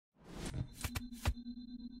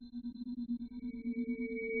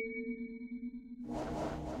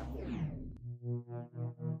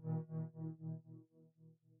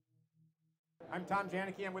Tom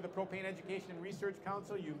Janicki. I'm with the Propane Education and Research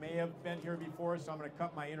Council. You may have been here before, so I'm going to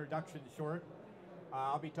cut my introduction short.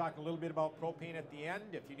 I'll be talking a little bit about propane at the end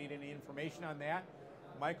if you need any information on that.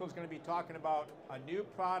 Michael's going to be talking about a new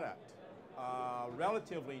product,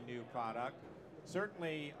 relatively new product,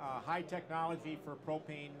 certainly high technology for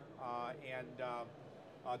propane and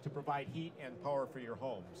to provide heat and power for your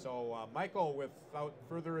home. So Michael, without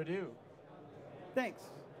further ado. Thanks.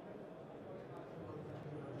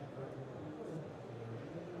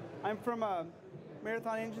 I'm from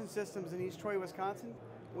Marathon Engine Systems in East Troy, Wisconsin.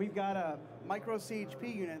 We've got a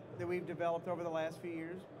microCHP unit that we've developed over the last few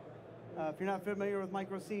years. If you're not familiar with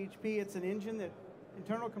microCHP, it's an engine that,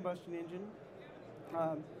 internal combustion engine,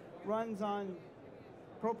 runs on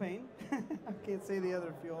propane. I can't say the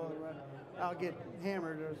other fuel, I'll get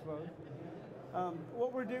hammered, I suppose.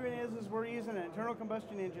 What we're doing is we're using an internal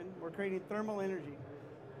combustion engine. We're creating thermal energy.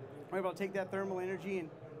 We're able to take that thermal energy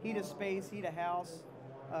and heat a space, heat a house,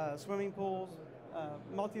 swimming pools,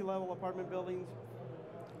 multi-level apartment buildings.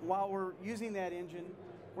 While we're using that engine,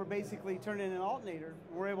 we're basically turning an alternator.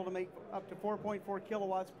 We're able to make up to 4.4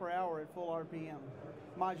 kilowatts per hour at full RPM,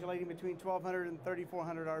 modulating between 1,200 and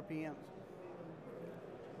 3,400 RPMs.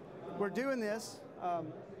 We're doing this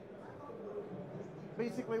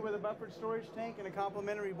basically with a buffered storage tank and a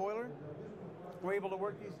complementary boiler. We're able to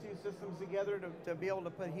work these two systems together to be able to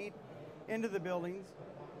put heat into the buildings.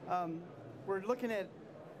 We're looking at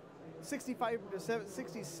 65 to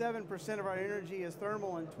 67% of our energy is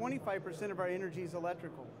thermal and 25% of our energy is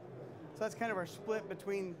electrical. So that's kind of our split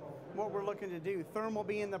between what we're looking to do. Thermal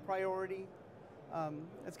being the priority.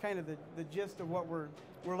 That's kind of the gist of what we're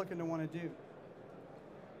looking to want to do.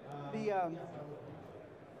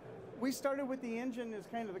 We started with the engine as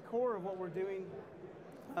kind of the core of what we're doing.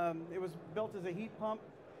 It was built as a heat pump.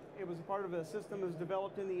 It was a part of a system that was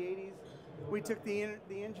developed in the 80s. We took the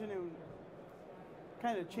engine and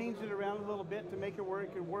kind of changed it around a little bit to make it where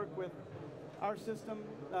it could work with our system,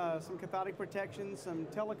 some cathodic protection, some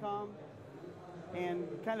telecom, and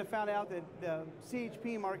kind of found out that the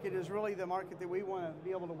CHP market is really the market that we want to be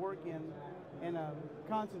able to work in and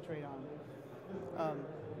concentrate on.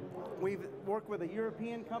 We've worked with a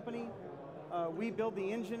European company. We build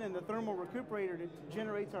the engine and the thermal recuperator that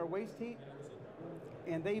generates our waste heat,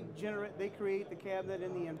 and they create the cabinet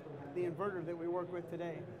and the inverter that we work with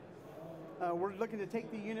today. We're looking to take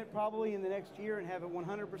the unit probably in the next year and have it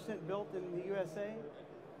 100% built in the USA.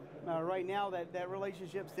 Right now, that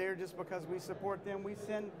relationship's there just because we support them. We've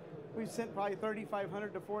sent probably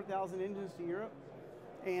 3,500 to 4,000 engines to Europe,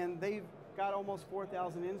 and they've got almost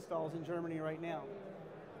 4,000 installs in Germany right now.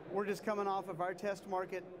 We're just coming off of our test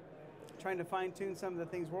market, trying to fine-tune some of the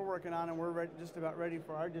things we're working on, and we're just about ready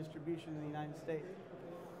for our distribution in the United States.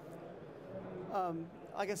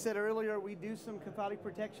 Like I said earlier, we do some cathodic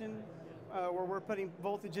protection where we're putting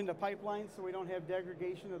voltage into pipelines so we don't have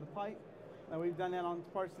degradation of the pipe. We've done that on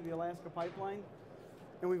parts of the Alaska pipeline.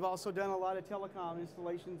 And we've also done a lot of telecom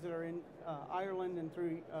installations that are in Ireland and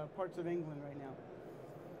through parts of England right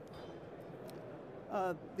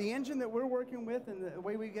now. The engine that we're working with and the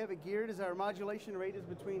way we have it geared is our modulation rate is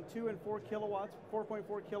between 2 and 4 kilowatts,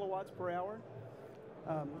 4.4 kilowatts per hour.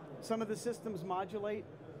 Some of the systems modulate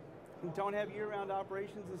and don't have year-round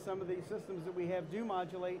operations, and some of these systems that we have do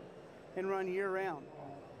modulate and run year-round.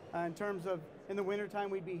 In terms of, in the wintertime,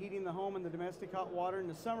 we'd be heating the home and the domestic hot water. In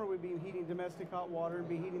the summer, we'd be heating domestic hot water and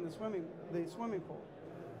be heating the swimming pool.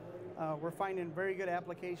 We're finding very good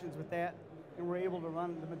applications with that, and we're able to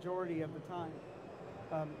run the majority of the time.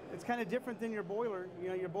 It's kind of different than your boiler. You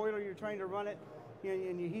know, your boiler, you're trying to run it, you know,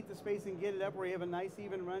 and you heat the space and get it up where you have a nice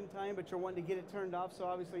even run time, but you're wanting to get it turned off, so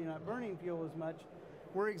obviously you're not burning fuel as much.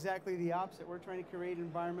 We're exactly the opposite. We're trying to create an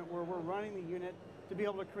environment where we're running the unit to be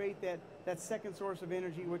able to create that second source of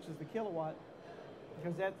energy, which is the kilowatt,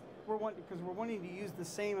 because we're wanting to use the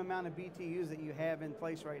same amount of BTUs that you have in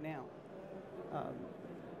place right now.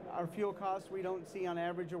 Our fuel costs, we don't see on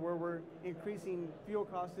average, or where we're increasing fuel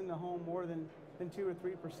costs in the home more than 2 or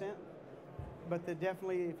 3%. But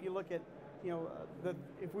definitely, if you look at, you know,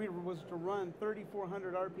 if we was to run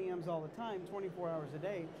 3,400 RPMs all the time, 24 hours a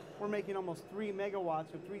day, we're making almost 3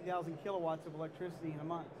 megawatts or 3,000 kilowatts of electricity in a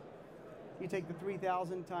month. You take the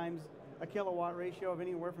 3,000 times a kilowatt ratio of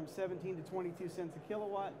anywhere from 17 to 22 cents a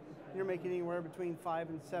kilowatt, you're making anywhere between $500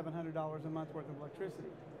 and $700 a month worth of electricity.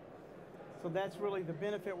 So that's really the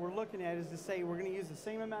benefit we're looking at, is to say we're going to use the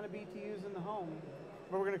same amount of BTUs in the home,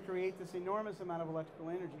 but we're going to create this enormous amount of electrical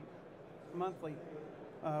energy monthly.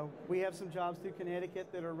 We have some jobs through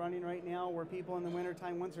Connecticut that are running right now where people in the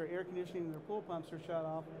wintertime, once their air conditioning and their pool pumps are shut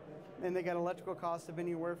off, then they got electrical costs of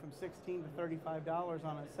anywhere from $16 to $35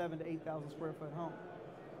 on a 7,000 to 8,000 square foot home.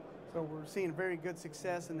 So we're seeing very good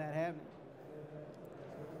success in that happening.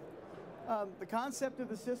 The concept of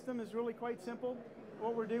the system is really quite simple.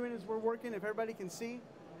 What we're doing is we're working, if everybody can see,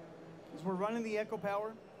 is we're running the Echo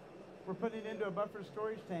Power. We're putting it into a buffer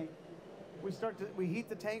storage tank. We heat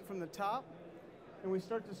the tank from the top, and we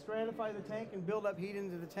start to stratify the tank and build up heat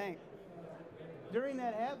into the tank. During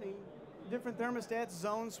that happening, different thermostats,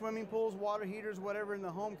 zones, swimming pools, water heaters, whatever in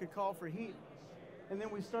the home could call for heat. And then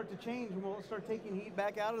we start to change, and we'll start taking heat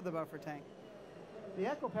back out of the buffer tank. The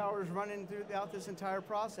Echo Power is running throughout this entire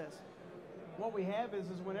process. What we have is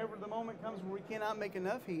whenever the moment comes where we cannot make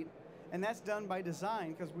enough heat, and that's done by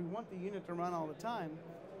design because we want the unit to run all the time,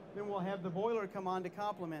 then we'll have the boiler come on to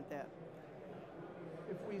complement that.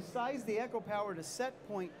 If we size the Echo Power to set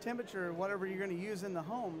point temperature, whatever you're going to use in the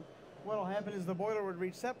home, what will happen is the boiler would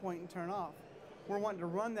reach set point and turn off. We're wanting to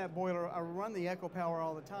run that boiler or run the Echo Power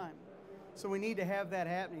all the time. So we need to have that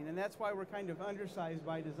happening, and that's why we're kind of undersized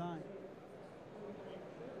by design.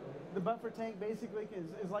 The buffer tank basically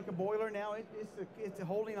is like a boiler now. It's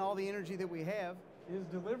holding all the energy that we have. It is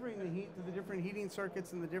delivering the heat to the different heating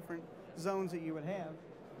circuits and the different zones that you would have,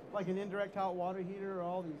 like an indirect hot water heater or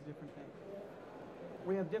all these different things.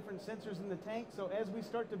 We have different sensors in the tank, so as we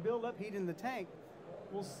start to build up heat in the tank,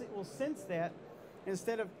 we'll sense that.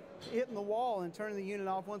 Instead of hitting the wall and turning the unit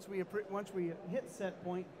off once we hit set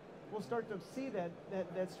point, we'll start to see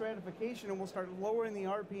that stratification, and we'll start lowering the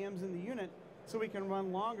RPMs in the unit so we can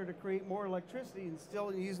run longer to create more electricity and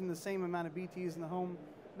still using the same amount of BTUs in the home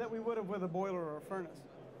that we would have with a boiler or a furnace.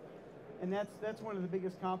 And that's one of the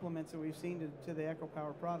biggest compliments that we've seen to the Echo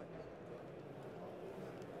Power product.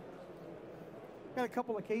 Got a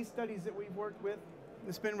couple of case studies that we've worked with.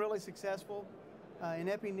 It's been really successful. In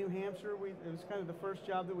Epping, New Hampshire, it was kind of the first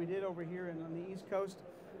job that we did over here on the East Coast.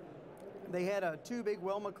 They had two big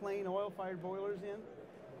Well-McLean oil-fired boilers in.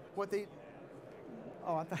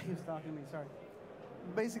 Oh, I thought he was talking to me, sorry.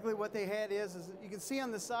 Basically what they had is you can see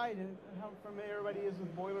on the side and how familiar everybody is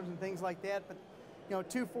with boilers and things like that, but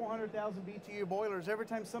two 400,000 BTU boilers, every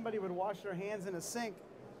time somebody would wash their hands in a sink,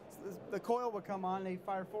 the coil would come on, they'd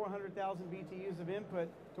fire 400,000 BTUs of input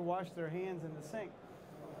to wash their hands in the sink.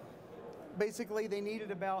 Basically they needed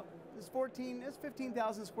about, it's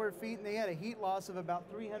 15,000 square feet, and they had a heat loss of about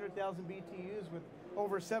 300,000 BTUs with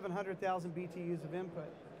over 700,000 BTUs of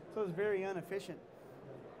input. So it was very inefficient.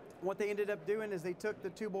 What they ended up doing is they took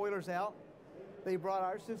the two boilers out. They brought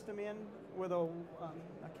our system in with I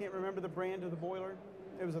can't remember the brand of the boiler.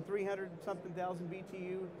 It was a 300-something thousand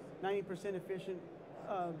BTU, 90% efficient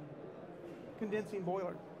condensing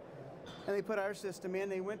boiler. And they put our system in.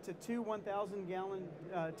 They went to two 1,000-gallon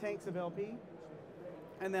tanks of LP.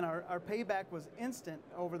 And then our payback was instant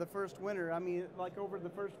over the first winter. I mean, like over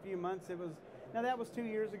the first few months, it was, now that was 2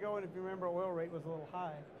 years ago, and if you remember, oil rate was a little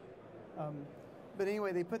high. But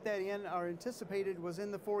anyway, they put that in. Our anticipated was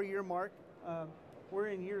in the 4-year mark. We're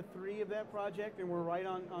in year 3 of that project, and we're right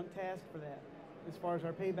on task for that as far as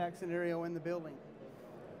our payback scenario in the building.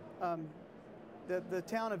 The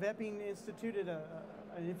town of Epping instituted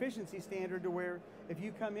an efficiency standard to where if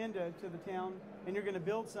you come into the town and you're going to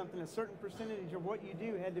build something, a certain percentage of what you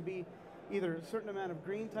do had to be either a certain amount of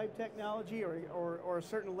green type technology or a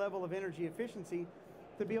certain level of energy efficiency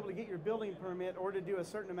to be able to get your building permit or to do a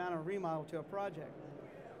certain amount of remodel to a project.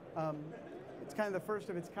 It's kind of the first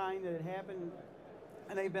of its kind that it happened,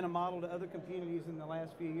 and they've been a model to other communities in the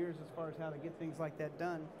last few years as far as how to get things like that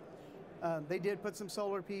done. They did put some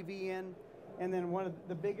solar PV in, and then one of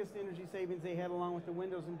the biggest energy savings they had along with the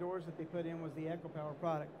windows and doors that they put in was the Echo Power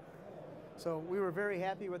product. So we were very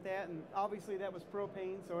happy with that, and obviously that was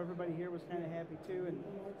propane, so everybody here was kind of happy too, and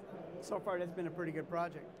so far that's been a pretty good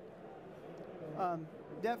project.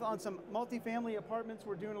 On some multifamily apartments,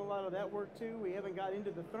 we're doing a lot of that work too. We haven't got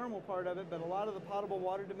into the thermal part of it, but a lot of the potable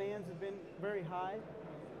water demands have been very high.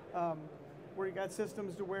 Where you got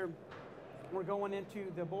systems to where we're going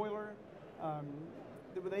into the boiler.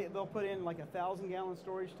 They'll put in like 1,000-gallon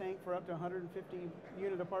storage tank for up to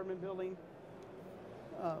 150-unit apartment building.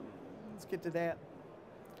 Let's get to that.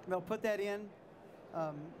 They'll put that in.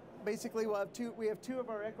 Basically, we have two of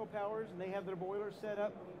our Echo Powers, and they have their boilers set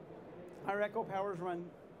up. Our Echo Powers run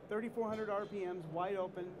 3,400 RPMs, wide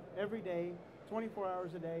open, every day, 24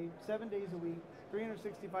 hours a day, 7 days a week,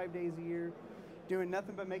 365 days a year, doing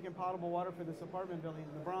nothing but making potable water for this apartment building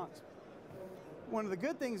in the Bronx. One of the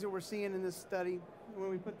good things that we're seeing in this study,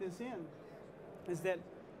 when we put this in, is that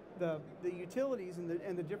the utilities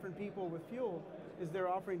and the different people with fuel is they're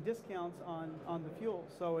offering discounts on the fuel.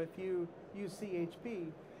 So if you use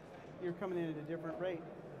CHP, you're coming in at a different rate.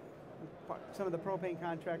 Some of the propane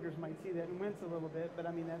contractors might see that and wince a little bit, but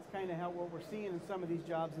I mean that's kind of what we're seeing in some of these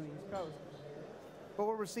jobs in the East Coast. But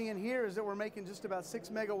what we're seeing here is that we're making just about 6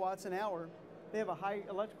 megawatts an hour. They have a high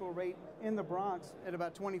electrical rate in the Bronx at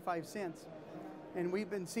about 25 cents. And we've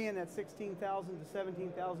been seeing that $16,000 to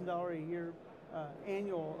 $17,000 a year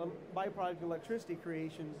annual byproduct electricity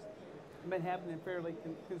creation been happening fairly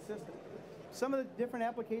consistent. Some of the different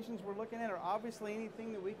applications we're looking at are obviously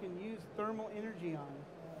anything that we can use thermal energy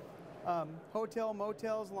on. Hotel,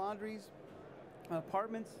 motels, laundries,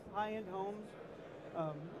 apartments, high-end homes.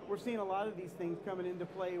 We're seeing a lot of these things coming into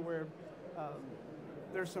play where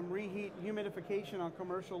there's some reheat humidification on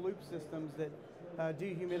commercial loop systems that do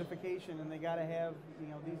humidification, and they got to have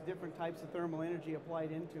these different types of thermal energy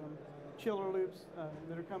applied into them. Chiller loops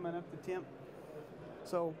that are coming up to temp.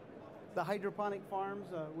 So the hydroponic farms,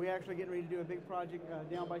 we're actually getting ready to do a big project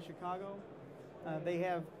down by Chicago. They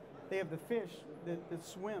have the fish that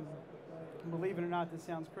swim. Believe it or not, this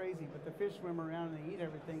sounds crazy, but the fish swim around and they eat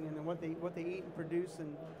everything, and then what they eat and produce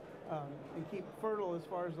and keep fertile as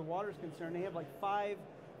far as the water is concerned. They have like 5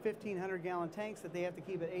 1,500-gallon tanks that they have to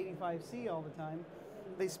keep at 85 C all the time.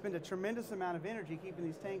 They spend a tremendous amount of energy keeping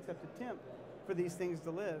these tanks up to temp for these things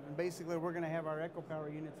to live. And basically, we're going to have our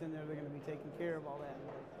EcoPower units in there. They're going to be taking care of all that.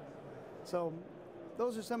 So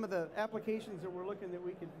those are some of the applications that we're looking that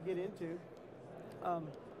we could get into.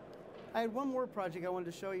 I had one more project I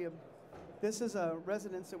wanted to show you. This is a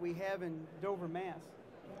residence that we have in Dover, Mass.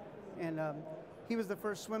 And he was the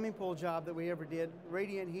first swimming pool job that we ever did.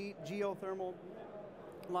 Radiant heat, geothermal,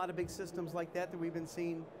 a lot of big systems like that we've been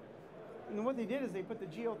seeing. And what they did is they put the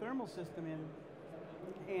geothermal system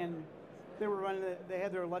in, and they were running they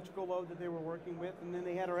had their electrical load that they were working with, and then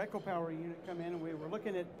they had our EcoPower unit come in, and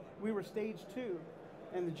we were stage 2,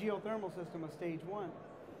 and the geothermal system was stage 1.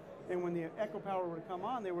 And when the EcoPower would come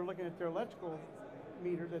on, they were looking at their electrical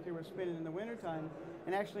meter that they were spinning in the wintertime,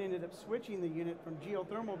 and actually ended up switching the unit from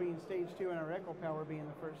geothermal being stage 2 and our EcoPower being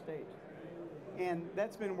the first stage. And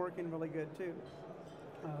that's been working really good too.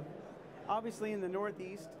 Obviously in the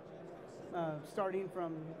Northeast, starting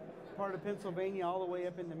from part of Pennsylvania all the way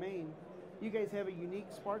up into Maine, you guys have a unique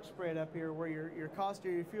spark spread up here where your cost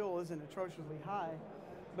of your fuel isn't atrociously high,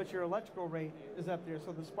 but your electrical rate is up there,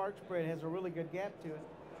 so the spark spread has a really good gap to it.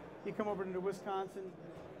 You come over into Wisconsin,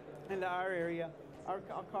 into our area, our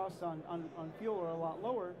costs on fuel are a lot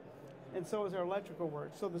lower, and so is our electrical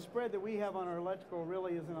work. So the spread that we have on our electrical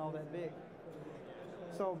really isn't all that big.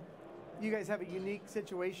 So you guys have a unique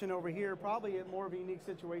situation over here, probably more of a unique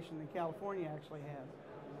situation than California actually has.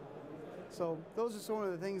 So those are some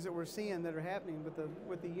of the things that we're seeing that are happening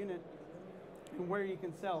with the unit and where you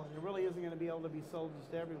can sell it. It really isn't going to be able to be sold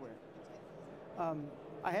just everywhere.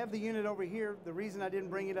 I have the unit over here. The reason I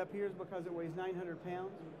didn't bring it up here is because it weighs 900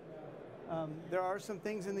 pounds. There are some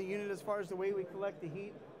things in the unit as far as the way we collect the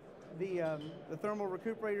heat. The thermal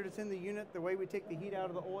recuperator that's in the unit, the way we take the heat out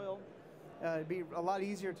of the oil, it'd be a lot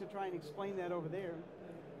easier to try and explain that over there.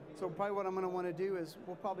 So probably what I'm going to want to do is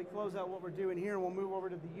we'll probably close out what we're doing here and we'll move over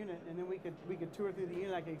to the unit, and then we could tour through the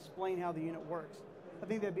unit. I could explain how the unit works. I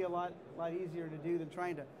think that'd be a lot easier to do than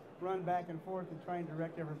trying to run back and forth and try and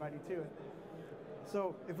direct everybody to it.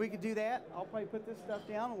 So if we could do that, I'll probably put this stuff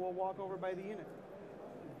down and we'll walk over by the unit.